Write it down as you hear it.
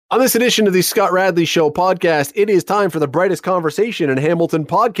On this edition of the Scott Radley Show podcast, it is time for the brightest conversation in Hamilton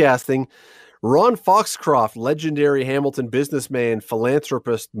podcasting. Ron Foxcroft, legendary Hamilton businessman,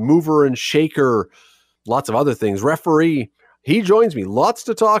 philanthropist, mover and shaker, lots of other things, referee. He joins me. Lots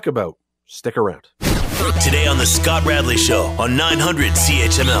to talk about. Stick around. Today on the Scott Radley Show on 900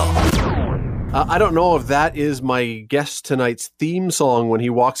 CHML. I don't know if that is my guest tonight's theme song when he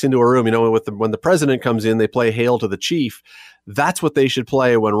walks into a room. You know, when the president comes in, they play Hail to the Chief. That's what they should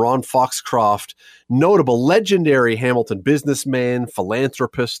play when Ron Foxcroft, notable, legendary Hamilton businessman,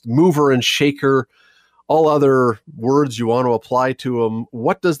 philanthropist, mover and shaker, all other words you want to apply to him.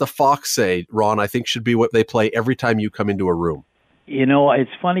 What does the Fox say, Ron, I think should be what they play every time you come into a room? You know, it's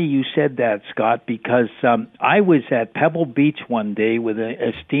funny you said that, Scott, because I was at Pebble Beach one day with an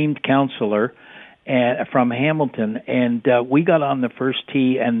esteemed counselor from Hamilton, and we got on the first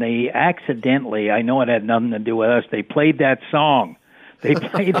tee, and they accidentally, I know it had nothing to do with us, they played that song. They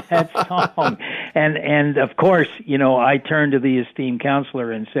played that song. And of course, you know, I turned to the esteemed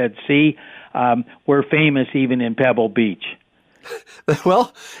counselor and said, see, we're famous even in Pebble Beach.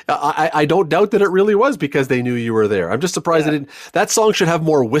 Well, I don't doubt that it really was because they knew you were there. I'm just surprised they didn't. That song should have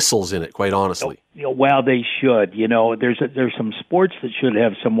more whistles in it, quite honestly. Well, they should. You know, there's some sports that should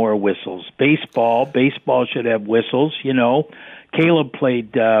have some more whistles. Baseball should have whistles. You know, Caleb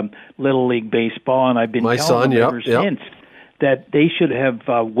played Little League baseball, and I've been telling him ever since that they should have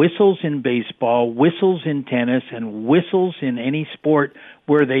whistles in baseball, whistles in tennis, and whistles in any sport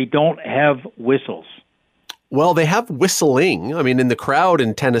where they don't have whistles. Well, they have whistling. I mean, in the crowd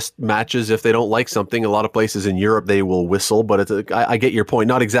in tennis matches, if they don't like something, a lot of places in Europe, they will whistle. But I get your point.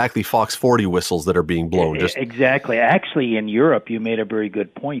 Not exactly Fox 40 whistles that are being blown. Exactly. Actually, in Europe, you made a very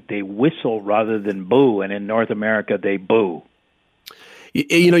good point. They whistle rather than boo. And in North America, they boo.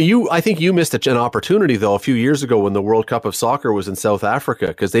 You know, I think you missed an opportunity, though, a few years ago when the World Cup of Soccer was in South Africa,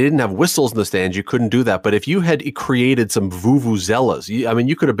 because they didn't have whistles in the stands. You couldn't do that. But if you had created some vuvuzelas, I mean,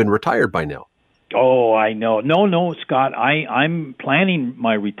 you could have been retired by now. Oh, I know. No, Scott. I'm planning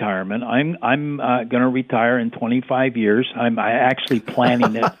my retirement. I'm going to retire in 25 years. I'm actually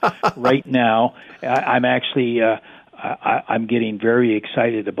planning it right now. I'm actually I'm getting very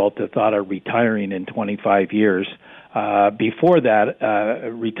excited about the thought of retiring in 25 years. Before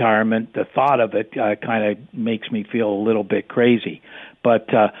that retirement, the thought of it kind of makes me feel a little bit crazy. But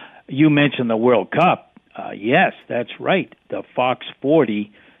you mentioned the World Cup. Yes, that's right. The Fox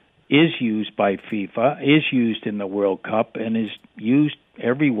 40 is used by FIFA, is used in the World Cup, and is used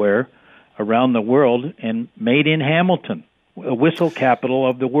everywhere around the world and made in Hamilton, a whistle capital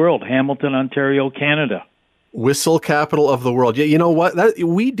of the world, Hamilton, Ontario, Canada. Whistle capital of the world. Yeah, you know what?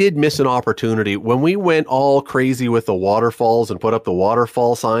 We did miss an opportunity when we went all crazy with the waterfalls and put up the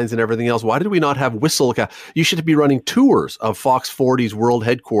waterfall signs and everything else. Why did we not have whistle? You should be running tours of Fox 40's world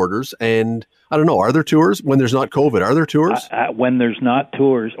headquarters. And I don't know, are there tours when there's not COVID? Are there tours? When there's not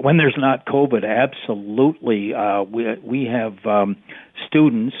tours, when there's not COVID, absolutely. We have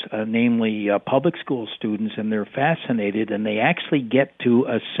students, namely public school students, and they're fascinated, and they actually get to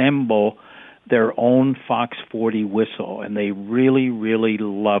assemble their own Fox 40 whistle, and they really, really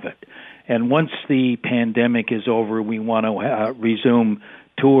love it. And once the pandemic is over, we want to resume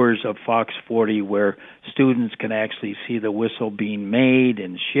tours of Fox 40 where students can actually see the whistle being made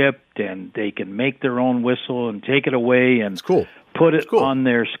and shipped, and they can make their own whistle and take it away and put it on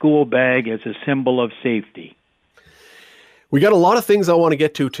their school bag as a symbol of safety. We got a lot of things I want to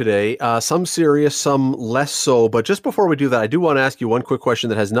get to today, some serious, some less so. But just before we do that, I do want to ask you one quick question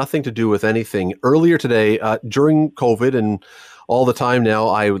that has nothing to do with anything. Earlier today, during COVID and all the time now,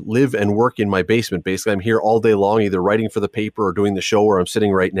 I live and work in my basement. Basically, I'm here all day long, either writing for the paper or doing the show where I'm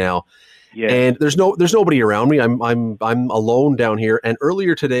sitting right now. Yeah. And there's nobody around me. I'm alone down here. And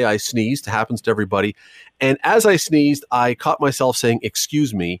earlier today, I sneezed. It happens to everybody. And as I sneezed, I caught myself saying,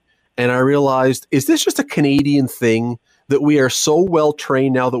 "Excuse me," and I realized, is this just a Canadian thing? That we are so well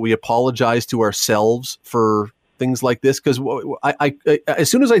trained now that we apologize to ourselves for things like this? Because I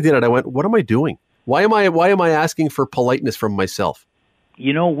as soon as I did it, I went, "What am I doing? Why am I asking for politeness from myself?"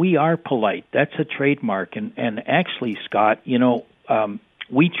 You know, we are polite. That's a trademark. And actually, Scott, you know,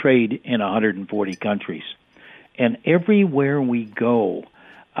 we trade in 140 countries, and everywhere we go,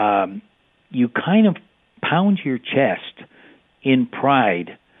 you kind of pound your chest in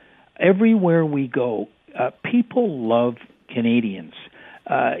pride. Everywhere we go. People love Canadians.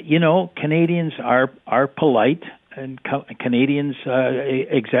 You know, Canadians are polite, and Canadians,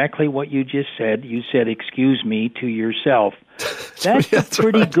 exactly what you just said. You said, "Excuse me," to yourself. That's a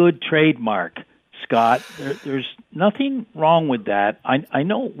pretty good trademark, Scott. There's nothing wrong with that. I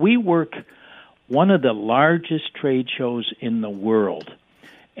know we work one of the largest trade shows in the world,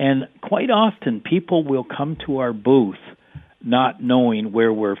 And quite often people will come to our booth not knowing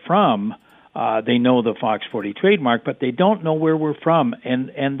where we're from. They know the Fox 40 trademark, but they don't know where we're from.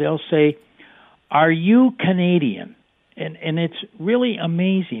 And they'll say, "Are you Canadian?" And it's really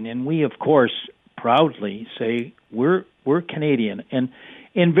amazing. And we, of course, proudly say, we're Canadian. And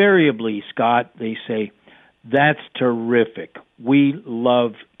invariably, Scott, they say, "That's terrific. We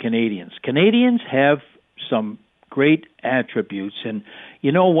love Canadians." Canadians have some great attributes. And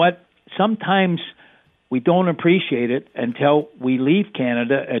you know what? Sometimes we don't appreciate it until we leave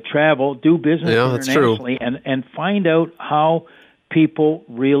Canada, travel, do business internationally, and find out how people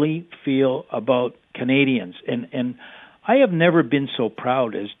really feel about Canadians. And I have never been so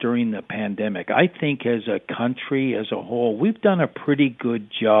proud as during the pandemic. I think as a country, as a whole, we've done a pretty good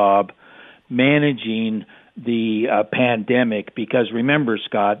job managing the pandemic, because remember,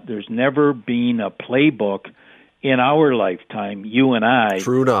 Scott, there's never been a playbook in our lifetime, you and I,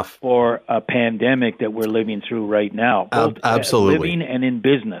 true enough, for a pandemic that we're living through right now, both absolutely, living and in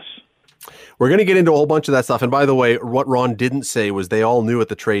business. We're going to get into a whole bunch of that stuff. And by the way, what Ron didn't say was they all knew at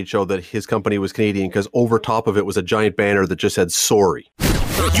the trade show that his company was Canadian, because over top of it was a giant banner that just said "sorry."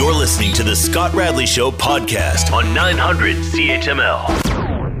 You're listening to the Scott Radley Show podcast on 900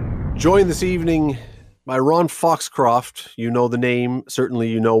 CHML. Joined this evening by Ron Foxcroft. You know the name. Certainly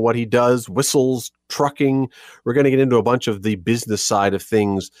you know what he does. Whistles, trucking. We're going to get into a bunch of the business side of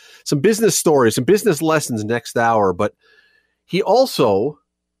things. Some business stories, some business lessons next hour. But he also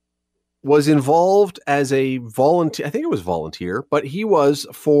was involved as a volunteer. I think it was volunteer, but he was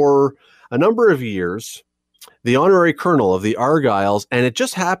for a number of years the honorary colonel of the Argylls. And it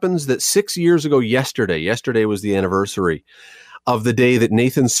just happens that 6 years ago yesterday was the anniversary of the day that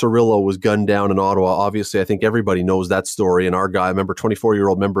Nathan Cirillo was gunned down in Ottawa. Obviously, I think everybody knows that story. An Argyll, I remember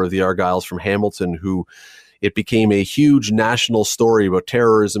 24-year-old member of the Argylls from Hamilton, who it became a huge national story about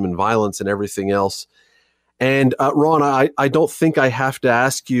terrorism and violence and everything else. And Ron, I don't think I have to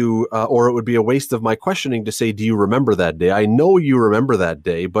ask you, or it would be a waste of my questioning to say, do you remember that day? I know you remember that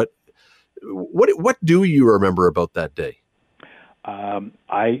day, but what do you remember about that day?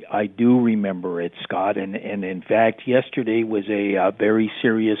 I do remember it, Scott, and in fact, yesterday was a very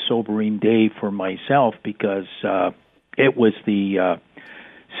serious, sobering day for myself, because it was the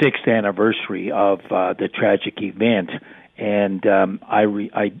 6th anniversary of the tragic event. And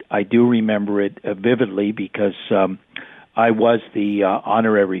I do remember it vividly, because I was the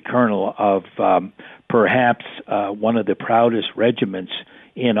honorary colonel of perhaps one of the proudest regiments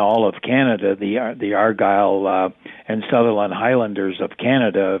in all of Canada, the Argyll and Sutherland Highlanders of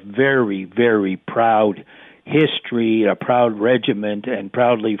Canada. Very, very proud history, a proud regiment, and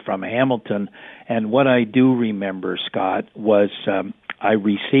proudly from Hamilton. And what I do remember, Scott, was I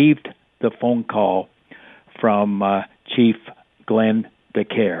received the phone call from Chief Glenn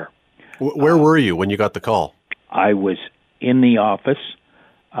DeCare. Where were you when you got the call? I was in the office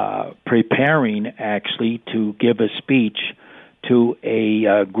preparing, actually, to give a speech to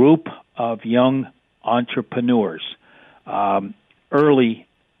a group of young entrepreneurs early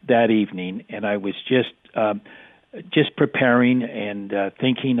that evening, and I was just preparing and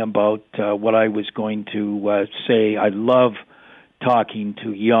thinking about what I was going to say. I love talking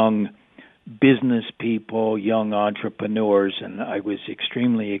to young business people, young entrepreneurs, and I was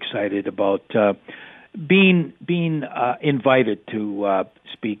extremely excited about being invited to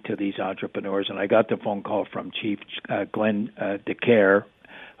speak to these entrepreneurs. And I got the phone call from Chief Glenn DeCare,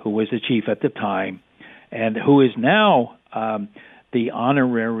 who was the chief at the time, and who is now the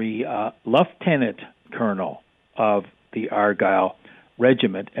honorary lieutenant colonel of the Argyll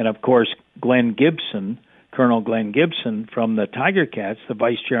Regiment. And of course, Colonel Glenn Gibson from the Tiger Cats, the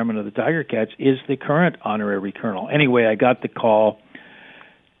vice chairman of the Tiger Cats, is the current honorary colonel. Anyway, I got the call.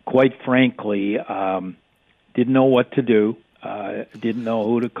 Quite frankly, didn't know what to do, didn't know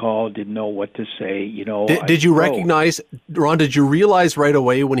who to call, didn't know what to say. Did you recognize, Ron, did you realize right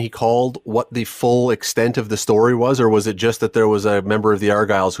away when he called what the full extent of the story was, or was it just that there was a member of the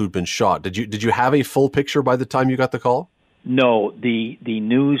Argylls who'd been shot? Did you have a full picture by the time you got the call? No, the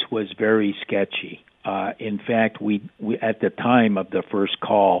news was very sketchy. In fact, we at the time of the first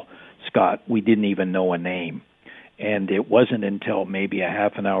call, Scott, we didn't even know a name. And it wasn't until maybe a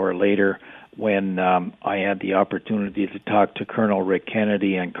half an hour later when I had the opportunity to talk to Colonel Rick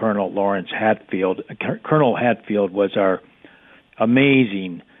Kennedy and Colonel Lawrence Hatfield. Colonel Hatfield was our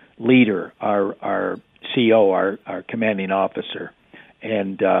amazing leader, our CO, our commanding officer.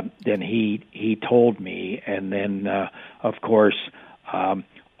 And then he told me, and then, of course,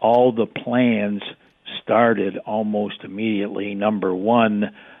 all the plans started almost immediately. Number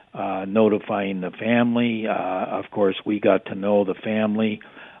one, notifying the family. Of course, we got to know the family.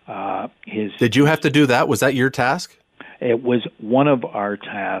 his. Did you have to do that? Was that your task? It was one of our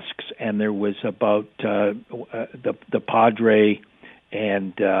tasks, and there was about the Padre,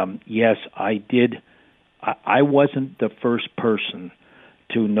 and yes, I did. I wasn't the first person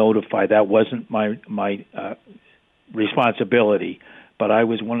to notify. That wasn't my responsibility, but I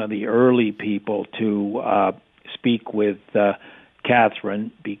was one of the early people to speak with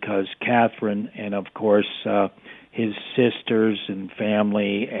Catherine, because Catherine and, of course, his sisters and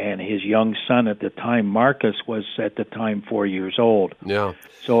family and his young son at the time, Marcus, was at the time 4 years old. Yeah.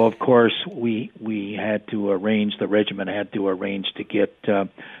 So, of course, we had to arrange, the regiment had to arrange to get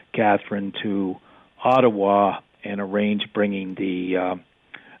Catherine to Ottawa and arrange bringing the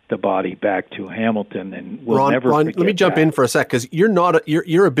body back to Hamilton, and we'll Ron, never forget let me jump that. in for a sec, because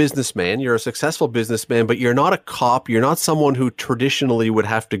you're a businessman, you're a successful businessman, but you're not a cop. You're not someone who traditionally would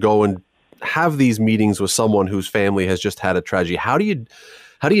have to go and have these meetings with someone whose family has just had a tragedy. How do you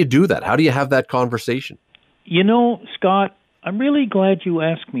do that? How do you have that conversation? You know, Scott, I'm really glad you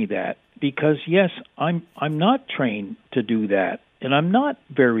asked me that, because yes, I'm not trained to do that, and I'm not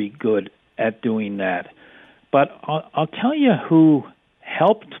very good at doing that. But I'll tell you who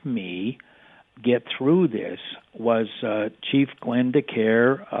helped me get through this was Chief Glenn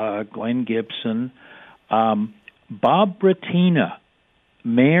DeCare, Glenn Gibson, Bob Brattina,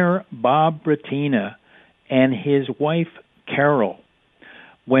 Mayor Bob Brattina, and his wife Carol.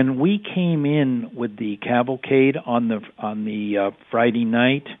 When we came in with the cavalcade on the Friday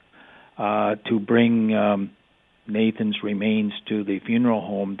night to bring Nathan's remains to the funeral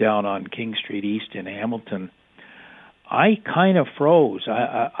home down on King Street East in Hamilton, I kind of froze.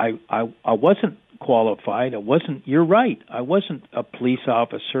 I wasn't qualified. You're right. I wasn't a police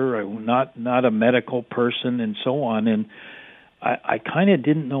officer. Not a medical person, and so on. And I kind of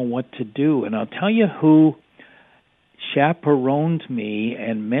didn't know what to do. And I'll tell you who chaperoned me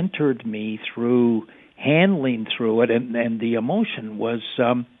and mentored me through handling through it, and the emotion was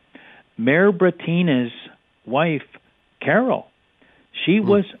Mayor Brattina's wife, Carol. She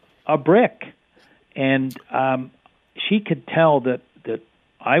was a brick, and she could tell that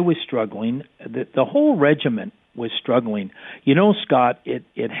I was struggling, that the whole regiment was struggling. You know, Scott,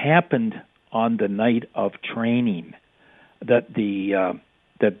 it happened on the night of training, that the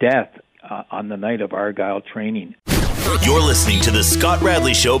death on the night of Argyle training. You're listening to the Scott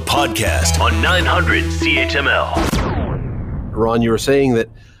Radley Show podcast on 900 CHML. Ron, you were saying that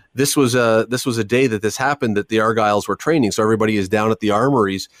this was a day that this happened, that the Argyles were training, so everybody is down at the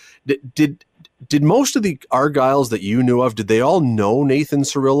armories. Did most of the Argyles that you knew of, did they all know Nathan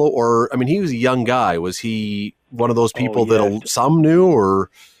Cirillo? Or, I mean, he was a young guy. Was he one of those people that some knew? Or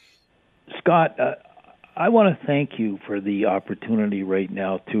Scott, I want to thank you for the opportunity right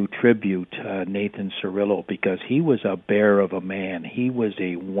now to tribute Nathan Cirillo, because he was a bear of a man. He was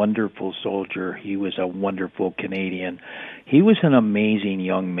a wonderful soldier. He was a wonderful Canadian. He was an amazing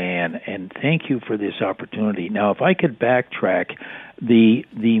young man, and thank you for this opportunity. Now, if I could backtrack,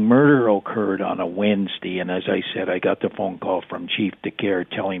 the murder occurred on a Wednesday, and as I said, I got the phone call from Chief DeCare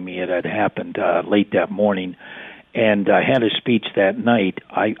telling me it had happened late that morning. And I had a speech that night.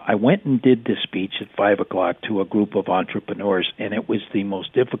 I went and did the speech at 5 o'clock to a group of entrepreneurs, and it was the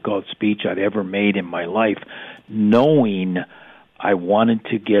most difficult speech I'd ever made in my life, knowing I wanted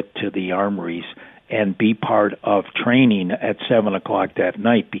to get to the armories and be part of training at 7 o'clock that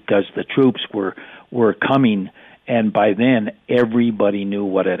night, because the troops were coming, and by then everybody knew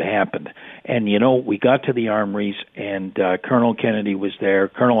what had happened. And, you know, we got to the armories, and Colonel Kennedy was there,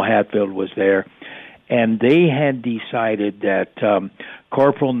 Colonel Hatfield was there, and they had decided that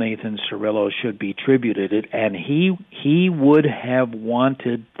Corporal Nathan Cirillo should be tributed, and he would have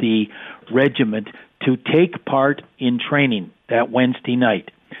wanted the regiment to take part in training that Wednesday night.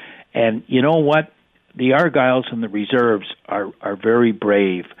 And you know what? The Argyles and the reserves are very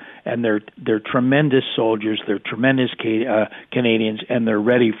brave, and they're tremendous soldiers. They're tremendous Canadians, and they're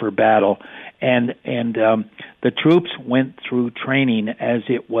ready for battle. And the troops went through training as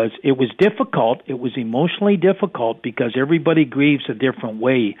it was difficult. It was emotionally difficult because everybody grieves a different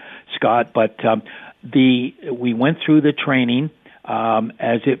way, Scott. But we went through the training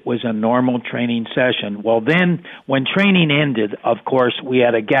as it was a normal training session. Well, then when training ended, of course, we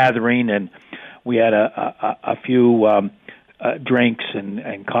had a gathering, and we had a few drinks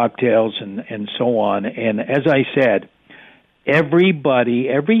and cocktails and so on. And as I said,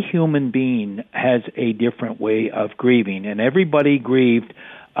 every human being has a different way of grieving, and everybody grieved.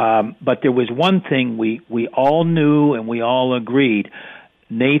 But there was one thing we all knew and we all agreed: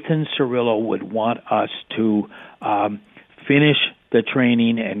 Nathan Cirillo would want us to finish the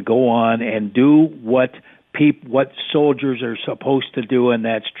training and go on and do what what soldiers are supposed to do, and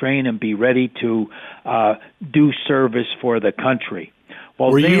that's train and be ready to do service for the country.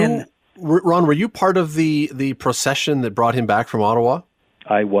 Well, Ron, were you part of the procession that brought him back from Ottawa?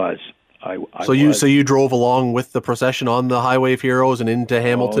 I was. So you drove along with the procession on the Highway of Heroes and into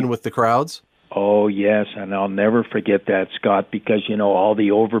Hamilton with the crowds? Oh, yes, and I'll never forget that, Scott, because, all the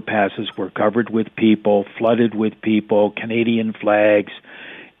overpasses were covered with people, flooded with people, Canadian flags.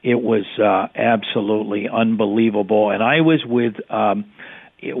 It was absolutely unbelievable. And I was with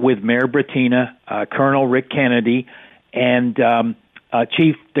Mayor Brattina, Colonel Rick Kennedy, and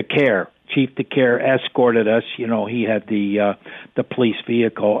Chief DeCare. Chief DeCare escorted us. He had the police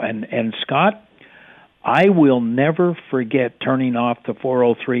vehicle. And Scott, I will never forget turning off the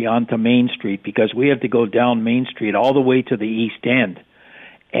 403 onto Main Street, because we had to go down Main Street all the way to the East End.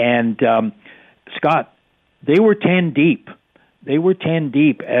 And, Scott, they were 10 deep. They were 10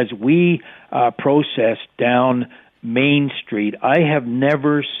 deep as we processed down Main Street. I have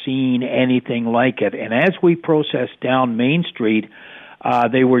never seen anything like it. And as we processed down Main Street,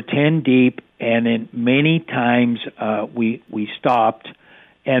 they were 10 deep, and in many times we stopped,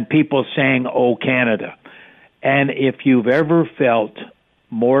 and people sang, "Oh, Canada." And if you've ever felt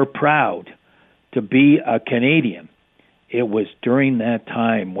more proud to be a Canadian, it was during that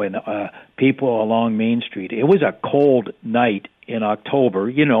time when people along Main Street, it was a cold night in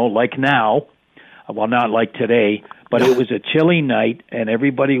October, like now, well, not like today, but it was a chilly night, and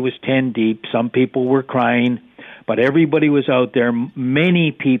everybody was 10 deep. Some people were crying, but everybody was out there,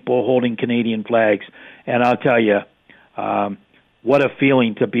 many people holding Canadian flags. And I'll tell you, what a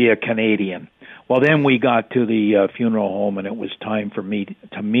feeling to be a Canadian. Well, then we got to the funeral home, and it was time for me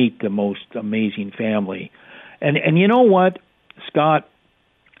to meet the most amazing family. And you know what, Scott?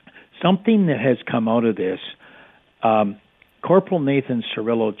 Something that has come out of this, Corporal Nathan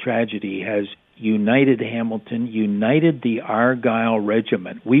Cirillo tragedy has united Hamilton, united the Argyle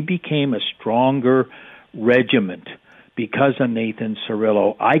Regiment. We became a stronger regiment because of Nathan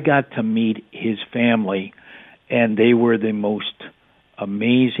Cirillo. I got to meet his family, and they were the most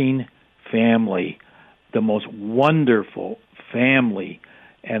amazing family, the most wonderful family.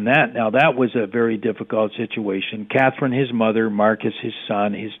 And that was a very difficult situation. Catherine, his mother, Marcus, his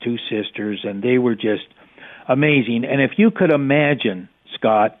son, his two sisters, and they were just amazing. And if you could imagine,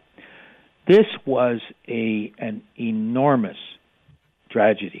 Scott, this was an enormous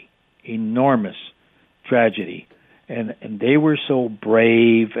tragedy, and they were so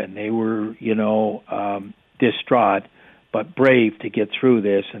brave, and they were, distraught, but brave to get through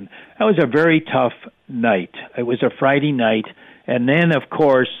this. And that was a very tough night. It was a Friday night. And then, of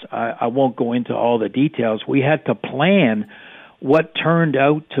course, I won't go into all the details. We had to plan what turned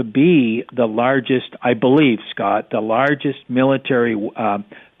out to be the largest, I believe, Scott, the largest military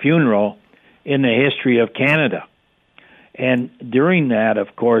funeral in the history of Canada. And during that,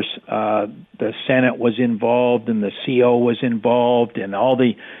 of course, the Senate was involved, and the CO was involved, and all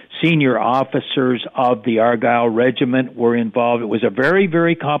the senior officers of the Argyle Regiment were involved. It was a very,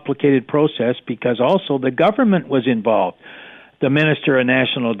 very complicated process because also the government was involved, the Minister of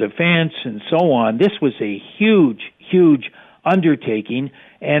National Defense and so on. This was a huge, huge undertaking,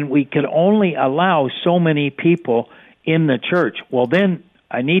 and we could only allow so many people in the church. Well, then,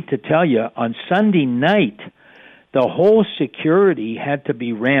 I need to tell you, on Sunday night, the whole security had to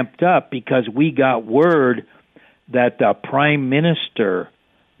be ramped up because we got word that the Prime Minister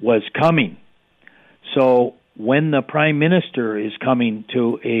was coming. So when the Prime Minister is coming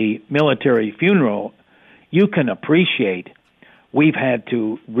to a military funeral, you can appreciate we've had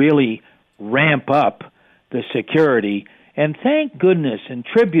to really ramp up the security. And thank goodness and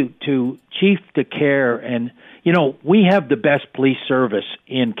tribute to Chief DeCare. And, we have the best police service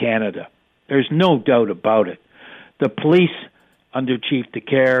in Canada. There's no doubt about it. The police under Chief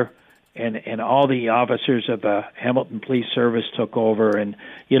DeCare and all the officers of the Hamilton Police Service took over. And,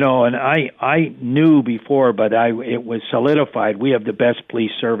 and I knew before, but it was solidified. We have the best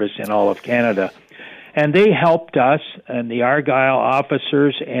police service in all of Canada. And they helped us, and the Argyle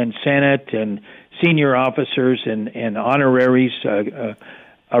officers and Senate and senior officers and honoraries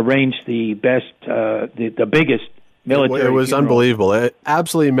arranged the best, the biggest military. It was funeral. Unbelievable.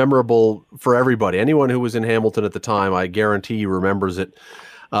 Absolutely memorable for everybody. Anyone who was in Hamilton at the time, I guarantee you remembers it.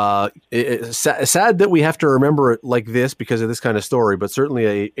 It's sad that we have to remember it like this because of this kind of story, but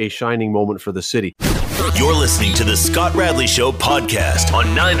certainly a shining moment for the city. You're listening to the Scott Radley Show podcast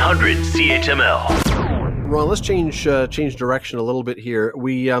on 900 CHML. Ron, let's change direction a little bit here.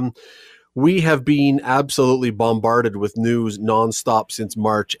 We have been absolutely bombarded with news nonstop since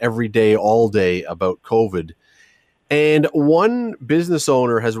March, every day, all day about COVID. And one business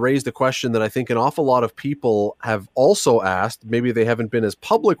owner has raised a question that I think an awful lot of people have also asked. Maybe they haven't been as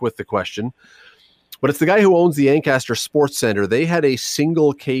public with the question, but it's the guy who owns the Ancaster Sports Center. They had a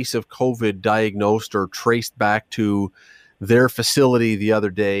single case of COVID diagnosed or traced back to their facility the other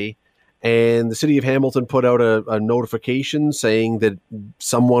day. And the city of Hamilton put out a notification saying that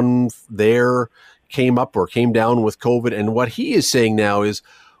someone there came down with COVID. And what he is saying now is,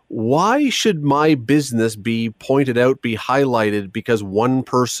 why should my business be pointed out, be highlighted because one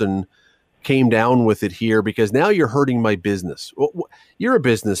person came down with it here? Because now you're hurting my business. You're a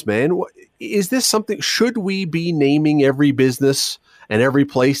businessman. Is this something, should we be naming every business and every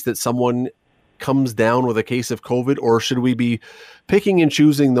place that someone comes down with a case of COVID, or should we be picking and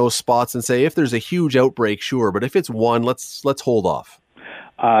choosing those spots and say, if there's a huge outbreak, sure, but if it's one, let's hold off?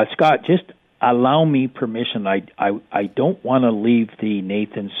 Scott, just allow me permission. I don't want to leave the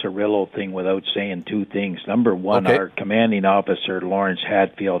Nathan Cirillo thing without saying two things. Number one, okay. Our commanding officer, Lawrence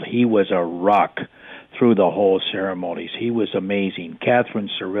Hatfield, he was a rock through the whole ceremonies. He was amazing. Catherine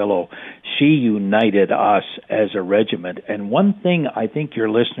Cirillo, she united us as a regiment. And one thing I think your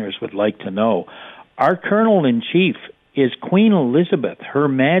listeners would like to know, our Colonel-in-Chief is Queen Elizabeth, Her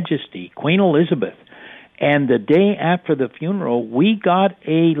Majesty, Queen Elizabeth. And the day after the funeral, we got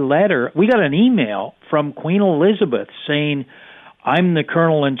an email from Queen Elizabeth saying, I'm the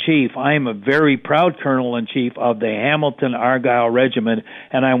Colonel-in-Chief. I am a very proud Colonel-in-Chief of the Hamilton Argyle Regiment,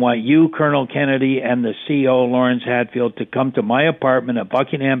 and I want you, Colonel Kennedy, and the CO, Lawrence Hatfield, to come to my apartment at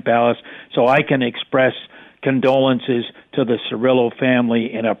Buckingham Palace so I can express condolences to the Cirillo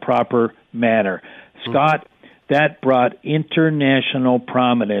family in a proper manner. Scott, that brought international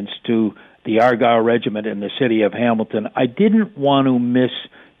prominence to the Argyle Regiment in the city of Hamilton. I didn't want to miss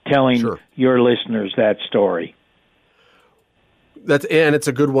telling your listeners that story. And it's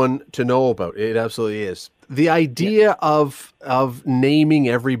a good one to know about. It absolutely is. The idea of naming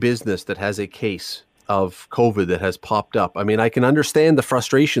every business that has a case of COVID that has popped up. I mean, I can understand the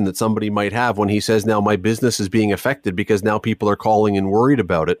frustration that somebody might have when he says, now my business is being affected because now people are calling and worried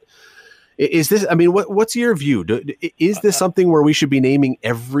about it. Is this, I mean, what's your view? Is this something where we should be naming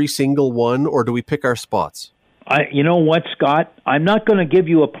every single one, or do we pick our spots? You know what, Scott? I'm not going to give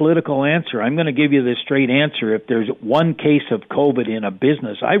you a political answer. I'm going to give you the straight answer. If there's one case of COVID in a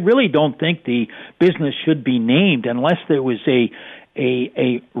business, I really don't think the business should be named unless there was a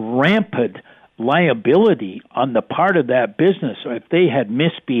rampant liability on the part of that business, or if they had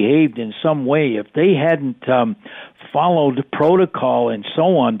misbehaved in some way, if they hadn't followed protocol and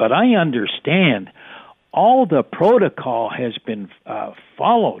so on. But I understand all the protocol has been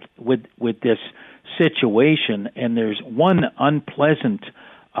followed with this situation, and there's one unpleasant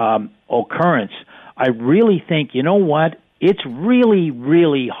occurrence. I really think, you know what? It's really,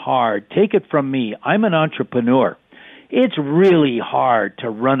 really hard. Take it from me. I'm an entrepreneur. It's really hard to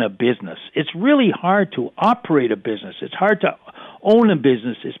run a business. It's really hard to operate a business. It's hard to own a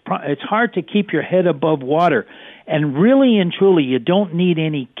business. It's hard to keep your head above water. And really and truly, you don't need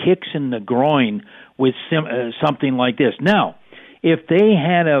any kicks in the groin with something like this. Now, if they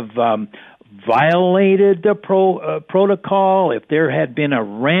had violated the protocol, if there had been a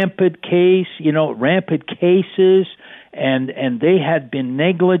rampant cases, and they had been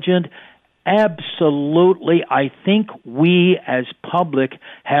negligent, absolutely, I think we as public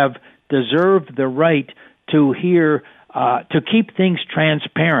have deserved the right to hear, to keep things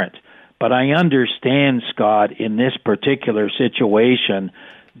transparent. But I understand, Scott, in this particular situation,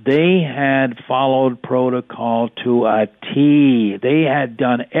 they had followed protocol to a T. They had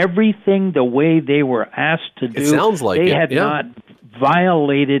done everything the way they were asked to do. It sounds like they had not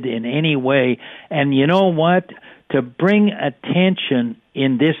violated in any way. And you know what? To bring attention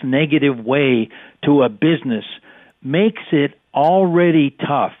in this negative way to a business makes it already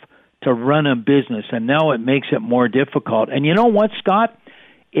tough to run a business, and now it makes it more difficult. And you know what, Scott?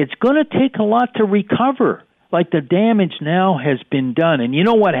 It's going to take a lot to recover. Like, the damage now has been done. And you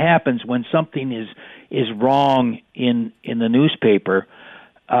know what happens when something is wrong in the newspaper?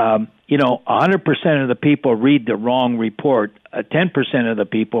 100% of the people read the wrong report. 10% of the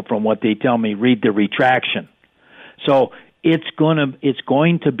people, from what they tell me, read the retraction. So it's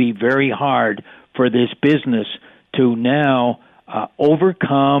going to be very hard for this business to now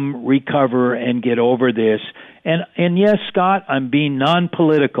overcome, recover, and get over this. And yes, Scott, I'm being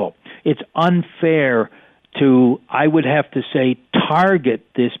non-political. It's unfair to, I would have to say, target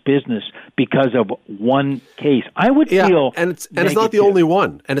this business because of one case. I would feel, and it's not the only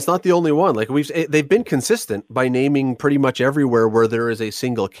one. And it's not the only one. Like, they've been consistent by naming pretty much everywhere where there is a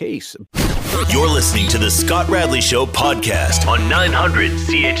single case. You're listening to the Scott Radley Show podcast on 900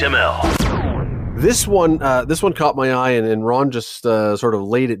 CHML. This one caught my eye, and Ron just sort of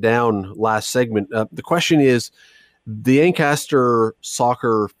laid it down last segment. The question is, the Ancaster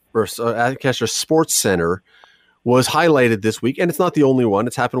Ancaster Sports Center was highlighted this week, and it's not the only one.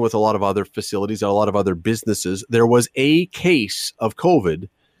 It's happened with a lot of other facilities, a lot of other businesses. There was a case of COVID,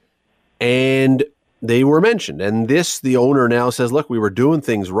 and they were mentioned. And the owner now says, look, we were doing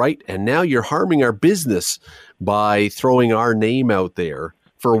things right, and now you're harming our business by throwing our name out there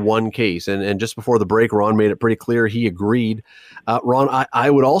for one case. And just before the break, Ron made it pretty clear he agreed. Ron, I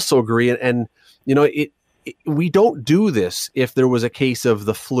would also agree. And you know, we don't do this if there was a case of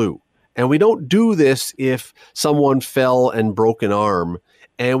the flu. And we don't do this if someone fell and broke an arm.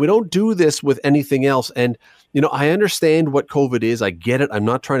 And we don't do this with anything else. And, you know, I understand what COVID is. I get it. I'm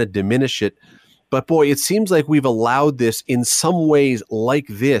not trying to diminish it. But boy, it seems like we've allowed this in some ways like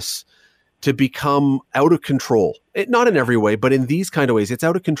this to become out of control. Not in every way, but in these kind of ways, it's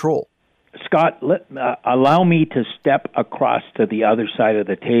out of control. Scott, allow me to step across to the other side of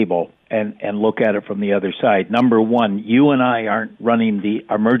the table and look at it from the other side. Number one, you and I aren't running the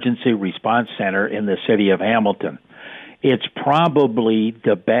emergency response center in the city of Hamilton. It's probably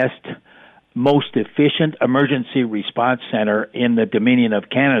the best, most efficient emergency response center in the Dominion of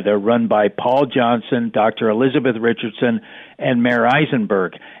Canada, run by Paul Johnson, Dr. Elizabeth Richardson, and Mayor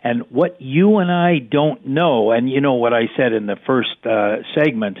Eisenberg. And what you and I don't know, and you know what I said in the first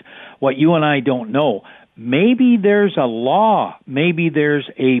segment, what you and I don't know, maybe there's a law, maybe there's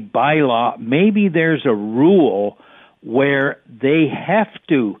a bylaw, maybe there's a rule where they have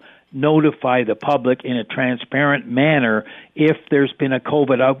to notify the public in a transparent manner if there's been a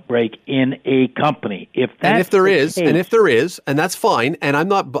COVID outbreak in a company. If there is, and that's fine. And I'm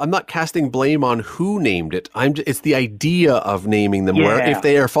not casting blame on who named it. It's the idea of naming them. Yeah. Where if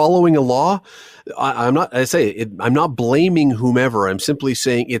they are following a law, I'm not blaming whomever. I'm simply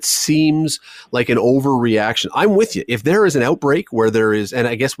saying it seems like an overreaction. I'm with you. If there is an outbreak where there is, and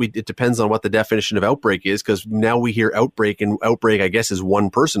I guess it depends on what the definition of outbreak is, because now we hear outbreak, and outbreak, I guess, is one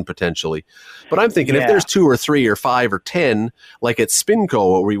person potentially. But I'm thinking if there's 2 or 3 or 5 or 10, like at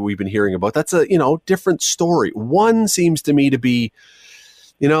Spinco, what we've been hearing about, that's a different story. One seems to me to be,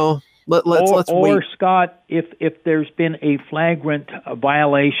 let's wait. Scott, if there's been a flagrant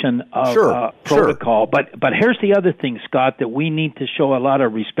violation of protocol. Sure. But here's the other thing, Scott, that we need to show a lot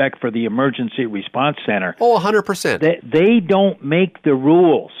of respect for the Emergency Response Center. Oh, 100%. They don't make the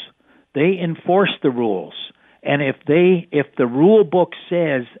rules. They enforce the rules. And if the rule book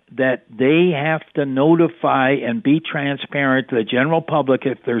says that they have to notify and be transparent to the general public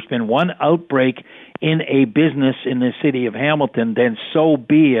if there's been one outbreak in a business in the city of Hamilton, then so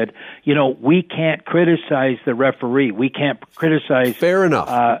be it. We can't criticize the referee. We can't criticize. Fair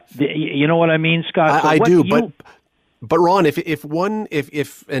enough. You know what I mean, Scott? I do. But Ron,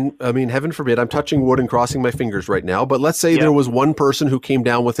 if and I mean, heaven forbid, I'm touching wood and crossing my fingers right now, but let's say there was one person who came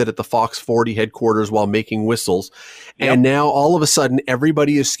down with it at the Fox 40 headquarters while making whistles, and now all of a sudden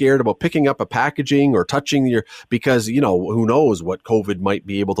everybody is scared about picking up a packaging or touching because, who knows what COVID might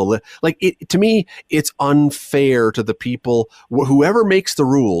be able to live. To me, it's unfair to the people, whoever makes the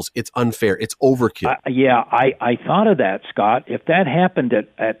rules, it's unfair. It's overkill. I thought of that, Scott. If that happened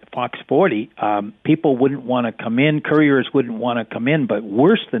at Fox 40, people wouldn't want to come in. Couriers wouldn't want to come in, but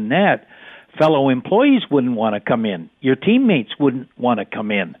worse than that, fellow employees wouldn't want to come in. Your teammates wouldn't want to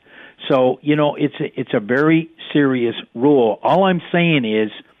come in. So, it's a very serious rule. All I'm saying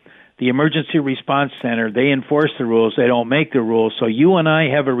is the Emergency Response Center, they enforce the rules, they don't make the rules. So you and I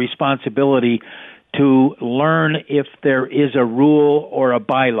have a responsibility to learn if there is a rule or a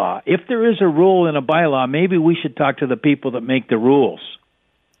bylaw. If there is a rule and a bylaw, maybe we should talk to the people that make the rules.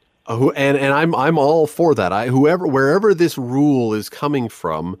 And I'm all for that. Wherever this rule is coming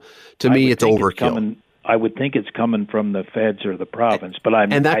from, to me, it's overkill. I would think it's coming from the feds or the province, but I don't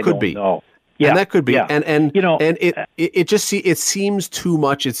know. Yeah, and that could be. Yeah. And it seems too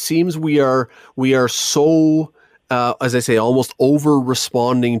much. It seems we are so, as I say, almost over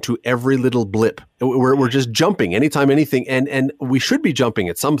responding to every little blip. We're just jumping anytime anything, and we should be jumping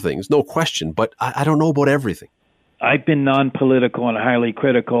at some things, no question. But I don't know about everything. I've been non-political and highly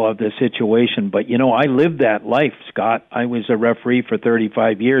critical of the situation, but, I lived that life, Scott. I was a referee for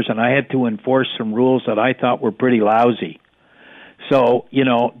 35 years, and I had to enforce some rules that I thought were pretty lousy. So,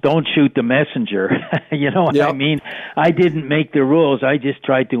 don't shoot the messenger. You know what I mean? I didn't make the rules. I just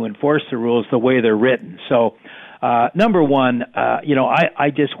tried to enforce the rules the way they're written. So, number one,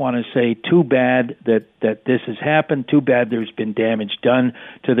 I just want to say too bad that this has happened. Too bad there's been damage done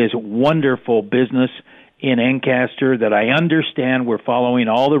to this wonderful business in Ancaster that I understand we're following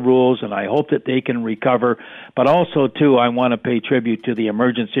all the rules, and I hope that they can recover. But also, too, I want to pay tribute to the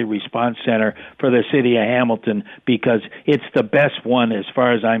Emergency Response Center for the city of Hamilton, because it's the best one, as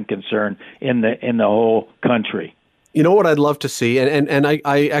far as I'm concerned, in the whole country. You know what I'd love to see, and I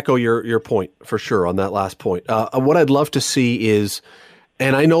echo your point for sure on that last point. What I'd love to see is,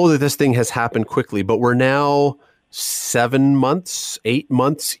 and I know that this thing has happened quickly, but we're now 7 months, 8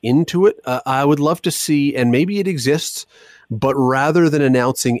 months into it. I would love to see, and maybe it exists, but rather than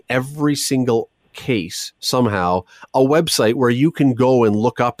announcing every single case somehow, a website where you can go and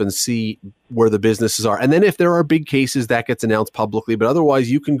look up and see where the businesses are. And then if there are big cases, that gets announced publicly, but otherwise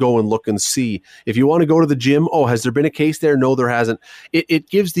you can go and look and see. If you want to go to the gym, has there been a case there? No, there hasn't. It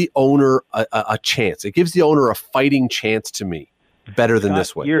gives the owner a chance. It gives the owner a fighting chance, to me, better than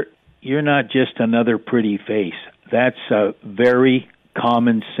this way. You're not just another pretty face. That's a very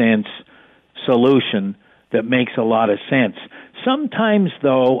common sense solution that makes a lot of sense. Sometimes,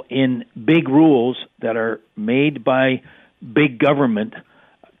 though, in big rules that are made by big government,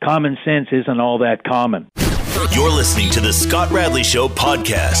 common sense isn't all that common. You're listening to the Scott Radley Show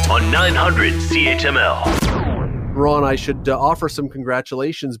podcast on 900 CHML. Ron, I should offer some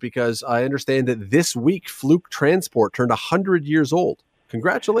congratulations, because I understand that this week Fluke Transport turned 100 years old.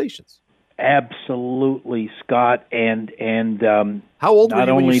 Congratulations. Absolutely, Scott. And how old were not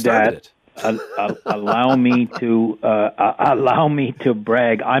you when only you started it? Allow me to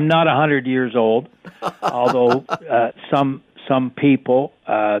brag. I'm not 100 years old, although some people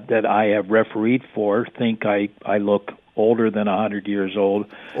that I have refereed for think I look older than 100 years old,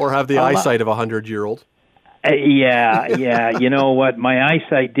 or have the eyesight of a 100-year-old. Yeah. You know what? My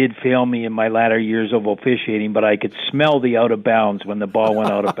eyesight did fail me in my latter years of officiating, but I could smell the out of bounds when the ball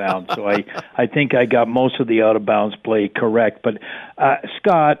went out of bounds. So I think I got most of the out of bounds play correct. But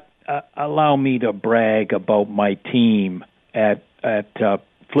Scott, allow me to brag about my team at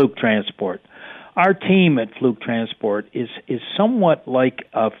Fluke Transport. Our team at Fluke Transport is somewhat like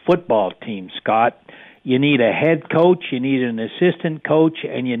a football team, Scott. You need a head coach, you need an assistant coach,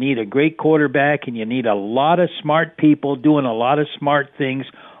 and you need a great quarterback, and you need a lot of smart people doing a lot of smart things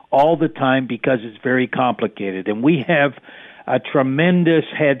all the time, because it's very complicated. And we have a tremendous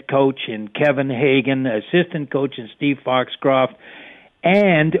head coach in Kevin Hagan, assistant coach in Steve Foxcroft,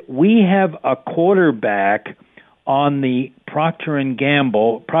 and we have a quarterback on the Procter &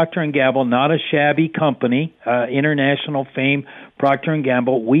 Gamble, not a shabby company, international fame, Procter &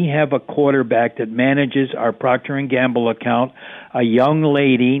 Gamble. We have a quarterback that manages our Procter & Gamble account, a young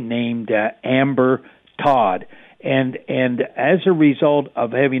lady named Amber Todd. And as a result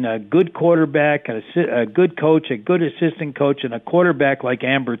of having a good quarterback, a good coach, a good assistant coach, and a quarterback like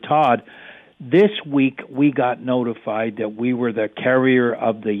Amber Todd, this week we got notified that we were the carrier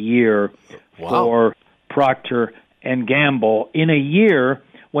of the year for Procter & Gamble in a year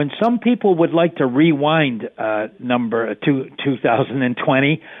when some people would like to rewind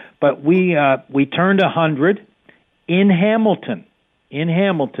 2020, but we turned 100 in Hamilton,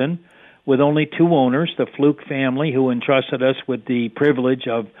 with only two owners, the Fluke family, who entrusted us with the privilege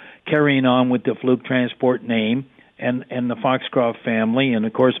of carrying on with the Fluke Transport name, and the Foxcroft family, and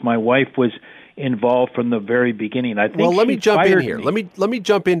of course my wife was involved from the very beginning. I think. Well, let me jump in here. Let me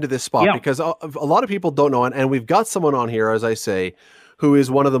jump into this spot, because a lot of people don't know, and we've got someone on here, as I say, who is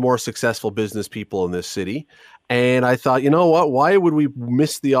one of the more successful business people in this city. And I thought, you know what? Why would we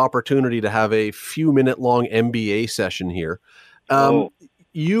miss the opportunity to have a few minute long MBA session here?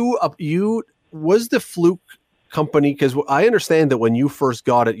 You was the Fluke company, because I understand that when you first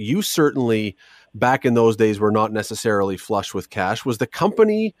got it, you certainly back in those days were not necessarily flush with cash. Was the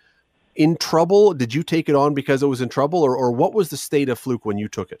company in trouble? Did you take it on because it was in trouble, or what was the state of Fluke when you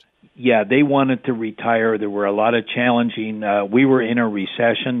took it? Yeah, they wanted to retire. There were a lot of challenging. We were in a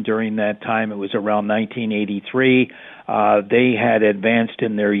recession during that time. It was around 1983. They had advanced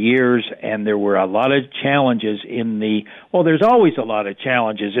in their years, and there were a lot of challenges there's always a lot of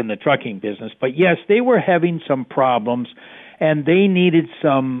challenges in the trucking business. But yes, they were having some problems, and they needed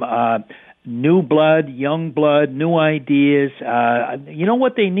some new blood, young blood, new ideas. You know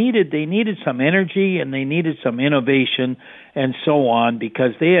what they needed? They needed some energy, and they needed some innovation and so on,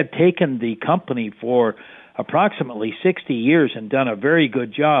 because they had taken the company for approximately 60 years and done a very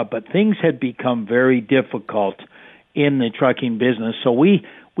good job, but things had become very difficult in the trucking business. So we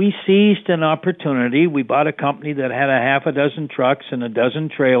seized an opportunity. We bought a company that had a half a dozen trucks and a dozen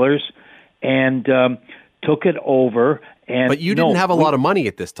trailers, and took it over. But you didn't have a lot of money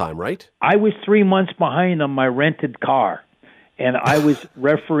at this time, right? I was 3 months behind on my rented car, and I was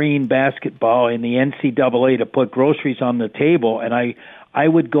refereeing basketball in the NCAA to put groceries on the table, and I I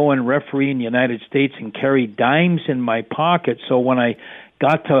would go and referee in the United States and carry dimes in my pocket. So when I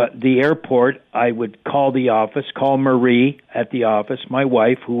got to the airport, I would call the office, call Marie at the office, my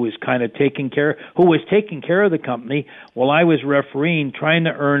wife, who was taking care of the company while I was refereeing, trying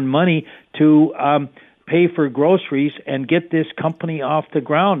to earn money to pay for groceries and get this company off the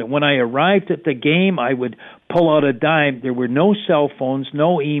ground. And when I arrived at the game, I would pull out a dime. There were no cell phones,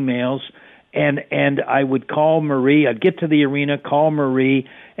 no emails, and I would call Marie. I'd get to the arena, call Marie,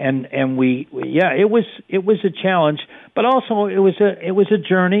 and it was a challenge, but also it was a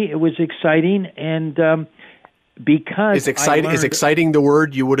journey. It was exciting, and because is exciting the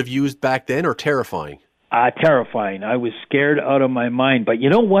word you would have used back then, or terrifying? Terrifying. I was scared out of my mind. But you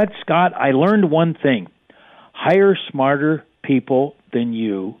know what, Scott? I learned one thing: hire smarter people than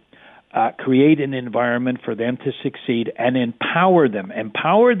you. Create an environment for them to succeed, and empower them.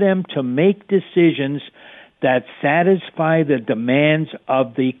 Empower them to make decisions that satisfy the demands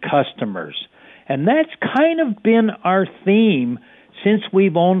of the customers. And that's kind of been our theme since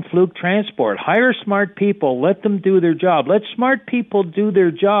we've owned Fluke Transport. Hire smart people, let them do their job. Let smart people do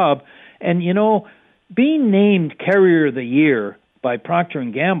their job. And, being named Carrier of the Year by Procter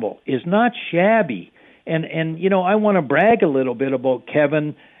 & Gamble is not shabby. And I want to brag a little bit about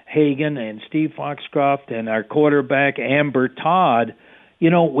Kevin Hagan and Steve Foxcroft and our quarterback, Amber Todd.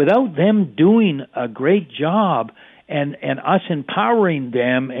 Without them doing a great job and us empowering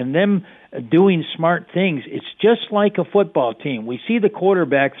them and them doing smart things, it's just like a football team. We see the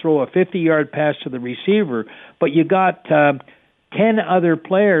quarterback throw a 50-yard pass to the receiver, but you got 10 other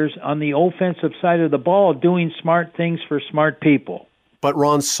players on the offensive side of the ball doing smart things for smart people. But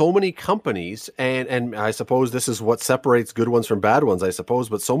Ron, so many companies, and I suppose this is what separates good ones from bad ones, I suppose,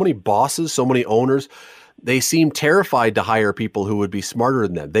 but so many bosses, so many owners, they seem terrified to hire people who would be smarter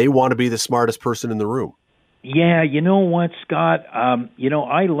than them. They want to be the smartest person in the room. Yeah, you know what, Scott?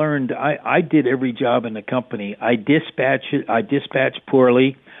 I learned I did every job in the company. I dispatched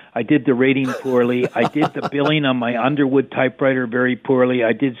poorly. I did the rating poorly. I did the billing on my Underwood typewriter very poorly.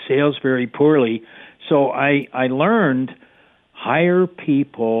 I did sales very poorly. So I learned hire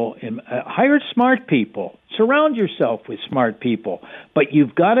people, hire smart people. Surround yourself with smart people. But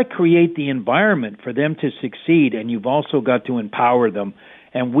you've got to create the environment for them to succeed, and you've also got to empower them.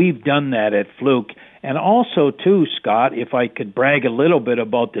 And we've done that at Fluke. And also, too, Scott, if I could brag a little bit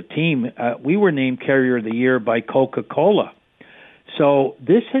about the team, we were named Carrier of the Year by Coca-Cola. So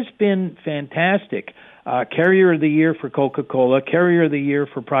this has been fantastic. Carrier of the Year for Coca-Cola, Carrier of the Year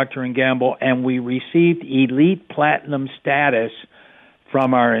for Procter & Gamble, and we received Elite Platinum status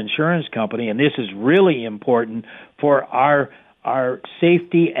from our insurance company, and this is really important for our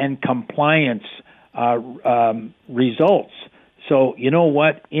safety and compliance results. So you know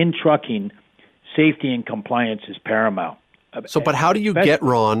what? In trucking, safety and compliance is paramount. So, but how do you get,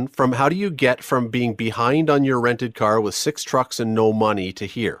 Ron, from being behind on your rented car with 6 trucks and no money to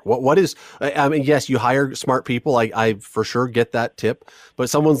here? What is, I mean, yes, you hire smart people. I for sure get that tip, but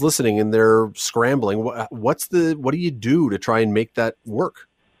someone's listening and they're scrambling. What do you do to try and make that work?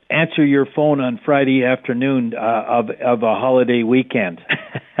 Answer your phone on Friday afternoon of a holiday weekend.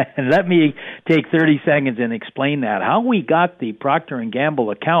 And let me take 30 seconds and explain that. How we got the Procter &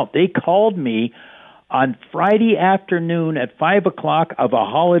 Gamble account, they called me on Friday afternoon at 5 o'clock of a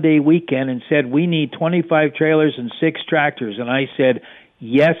holiday weekend and said, we need 25 trailers and 6 tractors. And I said,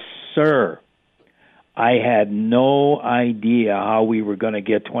 yes, sir. I had no idea how we were going to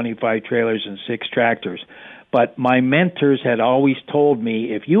get 25 trailers and 6 tractors. But my mentors had always told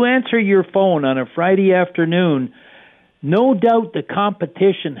me, if you answer your phone on a Friday afternoon, no doubt the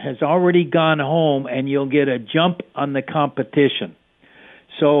competition has already gone home and you'll get a jump on the competition.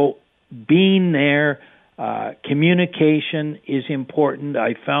 So being there, communication is important.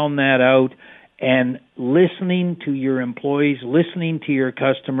 I found that out. And listening to your employees, listening to your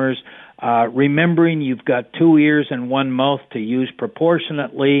customers, remembering you've got 2 ears and 1 mouth to use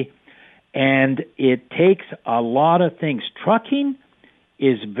proportionately. And it takes a lot of things. Trucking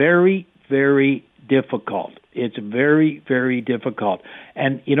is very, very difficult. It's very, very difficult.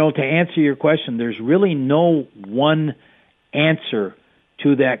 And, to answer your question, there's really no one answer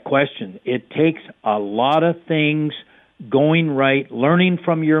to that question. It takes a lot of things going right, learning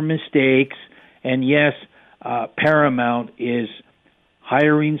from your mistakes, and yes, paramount is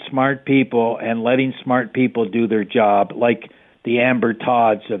hiring smart people and letting smart people do their job, like the Amber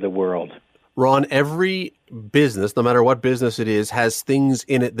Todds of the world. Ron, every business, no matter what business it is, has things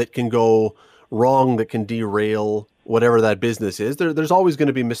in it that can go wrong, that can derail whatever that business is. There's always going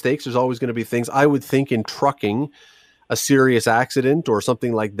to be mistakes. There's always going to be things. I would think in trucking, a serious accident or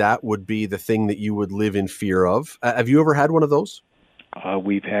something like that would be the thing that you would live in fear of. Have you ever had one of those?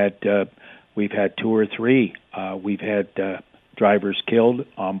 We've had 2 or 3. We've had drivers killed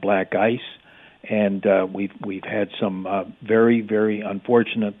on black ice, and we've had some very, very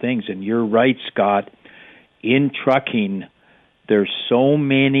unfortunate things. And you're right, Scott. In trucking, there's so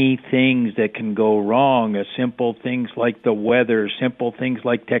many things that can go wrong. Simple things like the weather, simple things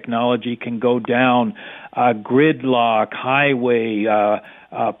like technology can go down, gridlock, highway,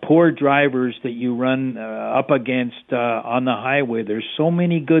 poor drivers that you run up against on the highway. There's so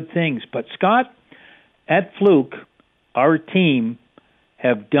many good things. But, Scott, at Fluke, our team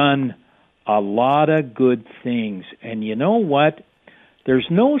have done a lot of good things. And you know what? There's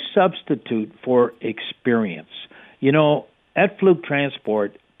no substitute for experience. You know, at Fluke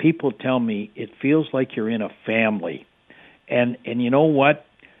Transport, people tell me it feels like you're in a family. And you know what?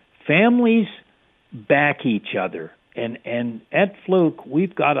 Families back each other. And at Fluke,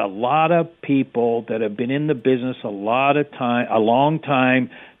 we've got a lot of people that have been in the business a long time,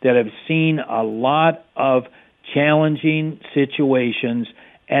 that have seen a lot of challenging situations,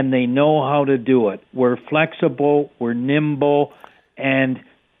 and they know how to do it. We're flexible, we're nimble, and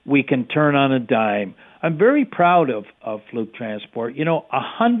we can turn on a dime. I'm very proud of Fluke Transport. You know,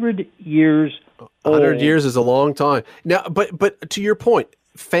 100 years old. 100 years is a long time. Now, but to your point,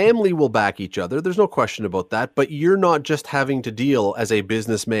 family will back each other. There's no question about that. But you're not just having to deal as a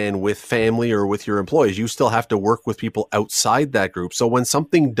businessman with family or with your employees. You still have to work with people outside that group. So when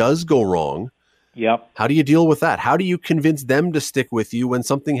something does go wrong, yep, how do you deal with that? How do you convince them to stick with you when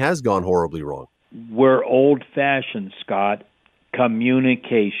something has gone horribly wrong? We're old-fashioned, Scott.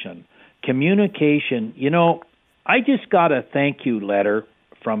 Communication. You know, I just got a thank you letter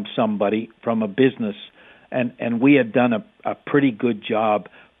from somebody, from a business, and we had done a pretty good job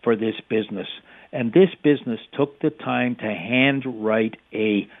for this business. And this business took the time to handwrite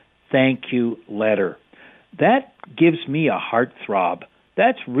a thank you letter. That gives me a heartthrob.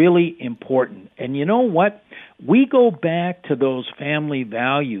 That's really important. And you know what? We go back to those family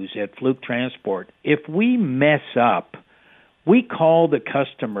values at Fluke Transport. If we mess up, we call the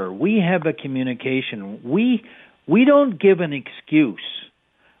customer. We have a communication. We don't give an excuse.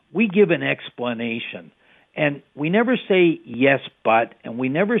 We give an explanation. And we never say yes, but, and we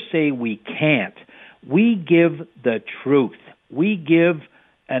never say we can't. We give the truth. We give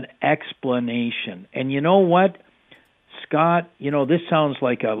an explanation. And you know what, Scott, you know, this sounds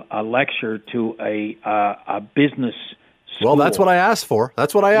like a lecture to a business school. Well, that's what I asked for.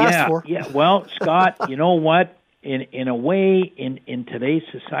 Yeah, well, Scott, you know what? In a way, in today's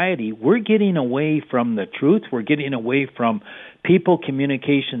society, we're getting away from the truth. We're getting away from people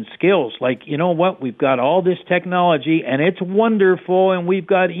communication skills. Like, you know what? We've got all this technology, and it's wonderful, and we've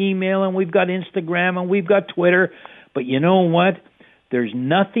got email, and we've got Instagram, and we've got Twitter. But you know what? There's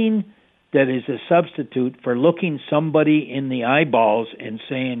nothing that is a substitute for looking somebody in the eyeballs and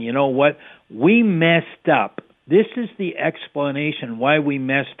saying, you know what? We messed up. This is the explanation why we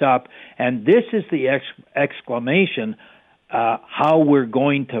messed up, and this is the exclamation how we're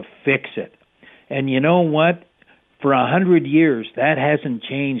going to fix it. And you know what? For 100 years, that hasn't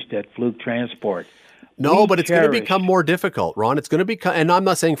changed at Fluke Transport. No, but it's going to become more difficult, Ron. It's going to become, and I'm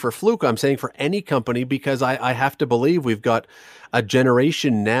not saying for Fluke, I'm saying for any company, because I have to believe we've got a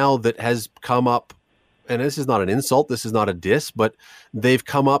generation now that has come up, and this is not an insult, this is not a diss, but they've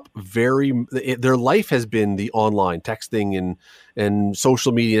come up their life has been the online texting and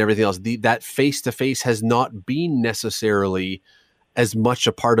social media and everything else. That face-to-face has not been necessarily as much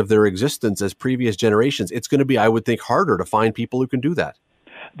a part of their existence as previous generations. It's going to be, I would think, harder to find people who can do that.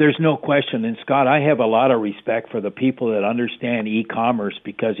 There's no question. And Scott, I have a lot of respect for the people that understand e-commerce,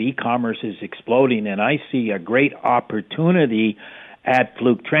 because e-commerce is exploding, and I see a great opportunity at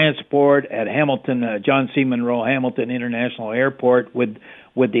Fluke Transport, at Hamilton, John C. Munro Hamilton International Airport, with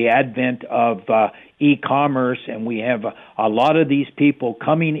the advent of e-commerce, and we have a lot of these people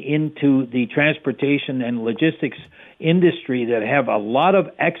coming into the transportation and logistics industry that have a lot of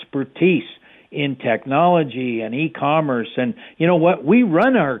expertise in technology and e-commerce. And you know what? We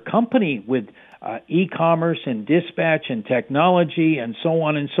run our company with e-commerce and dispatch and technology and so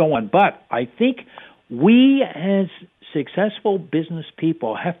on and so on. But I think we as successful business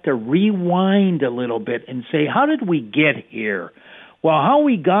people have to rewind a little bit and say, how did we get here? Well, how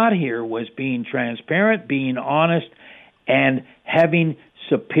we got here was being transparent, being honest, and having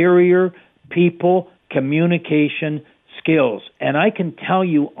superior people communication skills. And I can tell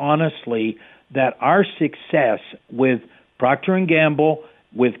you honestly that our success with Procter & Gamble,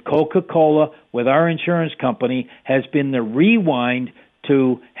 with Coca-Cola, with our insurance company has been the rewind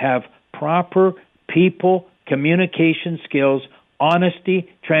to have proper people communication skills, honesty,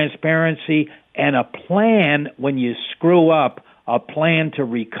 transparency, and a plan when you screw up a plan to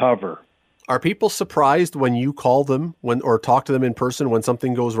recover. Are people surprised when you call them or talk to them in person when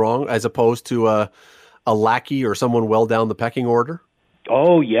something goes wrong, as opposed to a lackey or someone well down the pecking order?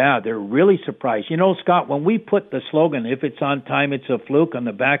 Oh, yeah, they're really surprised. You know, Scott, when we put the slogan, "If it's on time, it's a fluke," on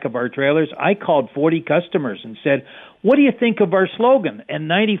the back of our trailers, I called 40 customers and said, "What do you think of our slogan?" And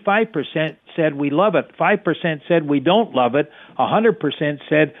 95% said we love it, 5% said we don't love it, 100%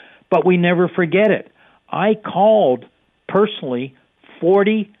 said, but we never forget it. I called personally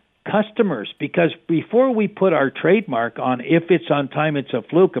 40 customers, because before we put our trademark on "If it's on time, it's a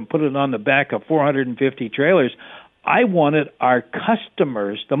fluke," and put it on the back of 450 trailers, I wanted our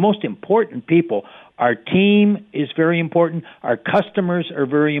customers, the most important people. Our team is very important. Our customers are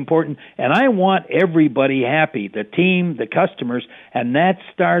very important. And I want everybody happy, the team, the customers. And that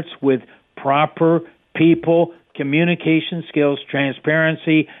starts with proper people, communication skills,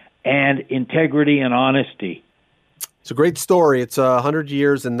 transparency, and integrity and honesty. It's a great story. It's 100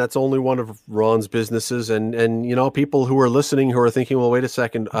 years, and that's only one of Ron's businesses. And you know, people who are listening who are thinking, well, wait a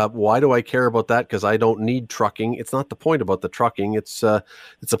second, why do I care about that? Because I don't need trucking. It's not the point about the trucking. It's a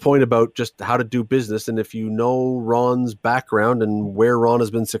point about just how to do business. And if you know Ron's background and where Ron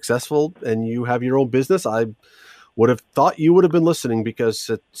has been successful, and you have your own business, I would have thought you would have been listening, because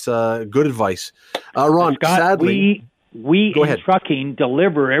it's good advice. Ron, Scott, sadly, we in trucking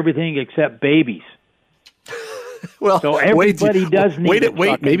deliver everything except babies. Well, so everybody does need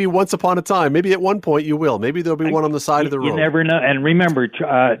wait. Maybe once upon a time. Maybe at one point you will. Maybe there'll be one on the side of the road. You never know. And remember,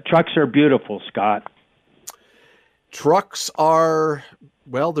 trucks are beautiful, Scott. Trucks are,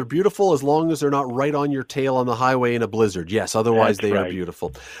 well, they're beautiful as long as they're not right on your tail on the highway in a blizzard. Yes, otherwise they are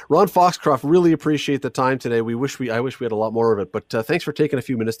beautiful. Ron Foxcroft, really appreciate the time today. I wish we had a lot more of it, but thanks for taking a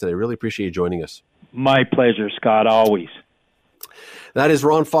few minutes today. Really appreciate you joining us. My pleasure, Scott, always. That is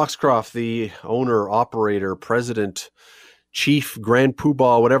Ron Foxcroft, the owner, operator, president, chief, grand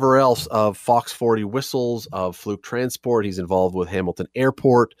poobah, whatever else, of Fox 40 Whistles, of Fluke Transport. He's involved with Hamilton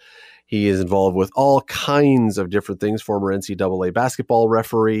Airport. He is involved with all kinds of different things, former NCAA basketball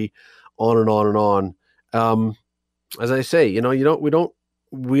referee, on and on and on. As I say,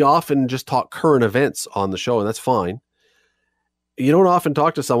 we often just talk current events on the show, and that's fine. You don't often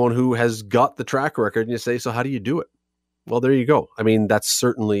talk to someone who has got the track record, and you say, so how do you do it? Well, there you go. I mean, that's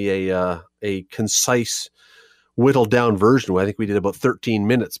certainly a concise, whittled down version. I think we did about 13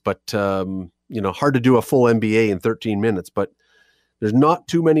 minutes, but hard to do a full MBA in 13 minutes. But there's not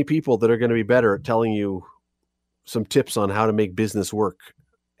too many people that are going to be better at telling you some tips on how to make business work,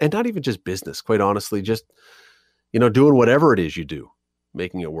 and not even just business. Quite honestly, just doing whatever it is you do,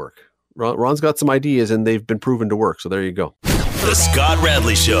 making it work. Ron's got some ideas, and they've been proven to work. So there you go. The Scott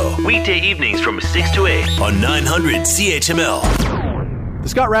Radley Show. Weekday evenings from 6 to 8 on 900 CHML. The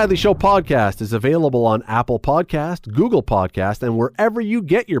Scott Radley Show podcast is available on Apple Podcast, Google Podcast, and wherever you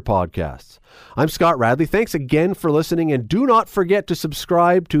get your podcasts. I'm Scott Radley. Thanks again for listening, and do not forget to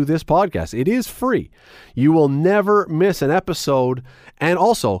subscribe to this podcast. It is free. You will never miss an episode. And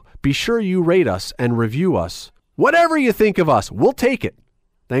also, be sure you rate us and review us. Whatever you think of us, we'll take it.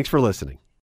 Thanks for listening.